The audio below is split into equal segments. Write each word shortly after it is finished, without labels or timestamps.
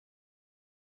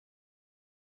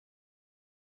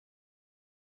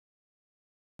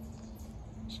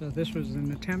So this was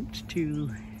an attempt to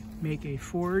make a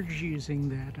forge using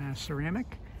that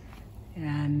ceramic,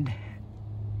 and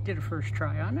did a first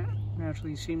try on it. It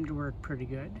actually seemed to work pretty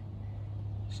good.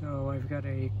 So I've got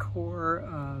a core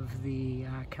of the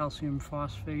calcium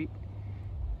phosphate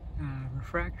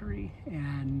refractory,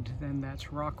 and then that's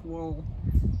rockwool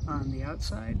on the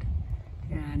outside.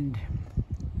 And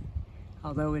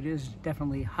although it is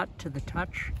definitely hot to the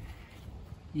touch,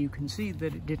 you can see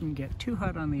that it didn't get too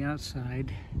hot on the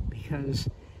outside because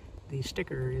the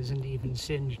sticker isn't even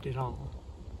singed at all.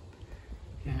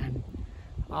 And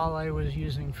all I was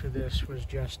using for this was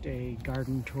just a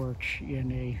garden torch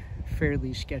in a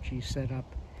fairly sketchy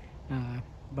setup,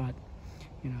 but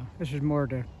you know, this is more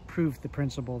to prove the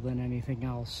principle than anything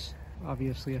else.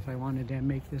 Obviously, if I wanted to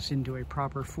make this into a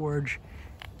proper forge,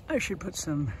 I should put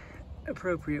some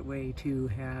appropriate way to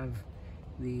have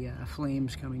the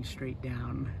flames coming straight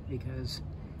down, because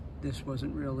this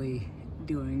wasn't really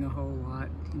doing a whole lot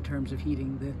in terms of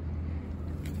heating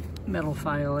the metal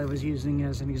file I was using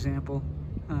as an example.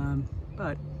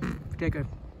 But if we take a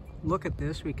look at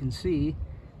this, we can see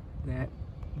that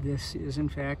this is in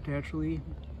fact actually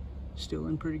still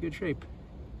in pretty good shape.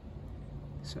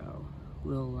 So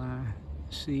we'll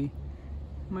see.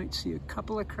 Might see a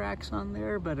couple of cracks on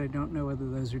there, but I don't know whether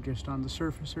those are just on the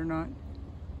surface or not.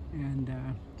 And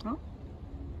well,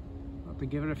 I'll have to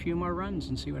give it a few more runs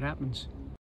and see what happens.